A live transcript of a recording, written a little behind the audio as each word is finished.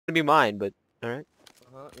gonna be mine, but alright.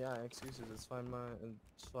 Yeah, excuses. It's fine.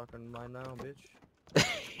 It's fucking mine now, bitch.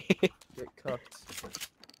 Get cooked.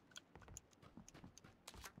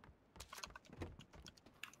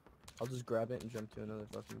 I'll just grab it and jump to another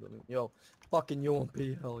fucking building. Yo, fucking UMP,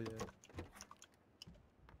 hell yeah.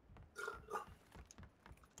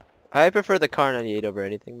 I prefer the Car 98 over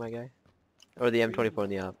anything, my guy. Or the M24 in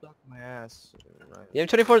the op. Suck my ass. Right. The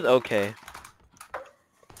M24 is okay.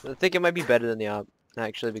 I think it might be better than the op,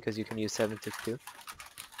 actually, because you can use 7.62.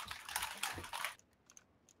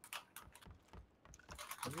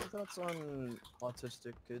 What are your thoughts on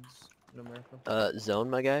autistic kids in America? Zone,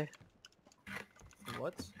 my guy.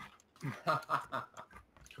 What?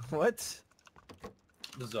 What?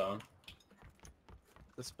 The zone.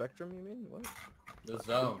 The spectrum, you mean? What? The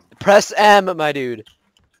zone. Press M, my dude.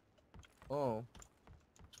 Oh.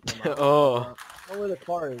 Oh. Know where the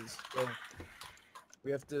car is. Go.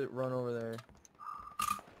 We have to run over there.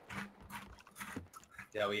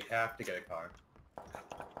 Yeah, we have to get a car.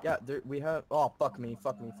 Yeah, there, we have. Oh, fuck me in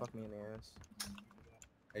the ass.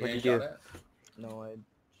 What'd you do? Shot it? No, I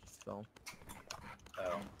just fell.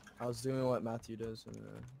 Oh. I was doing what Matthew does and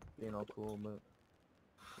being all cool, but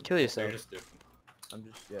Kill So yourself. you're just stupid. I'm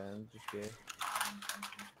just gay.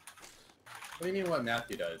 What do you mean what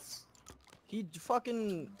Matthew does? He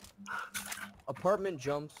fucking apartment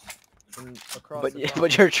jumps and across But the yeah, top.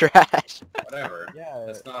 but you're trash. Whatever. Yeah,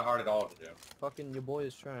 It's not hard at all to do. fucking your boy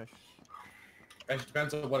is trash. It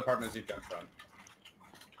depends on what apartments you jump from.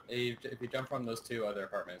 If you jump from those two other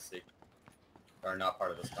apartments, they are not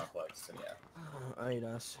part of this complex, and yeah. I hate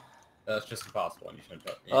us. That's just impossible, and you shouldn't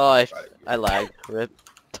try Oh, try to I lagged. Rip.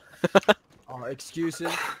 Oh,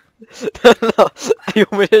 excuses. No, you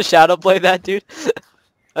want me to shadow play that, dude?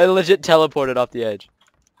 I legit teleported off the edge.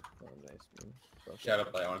 Oh, nice, man. Fuck Shadow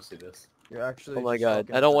play, I want to see this. You're actually. Oh my just god.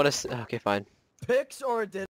 fucking I don't want to. Okay, fine. Pics or did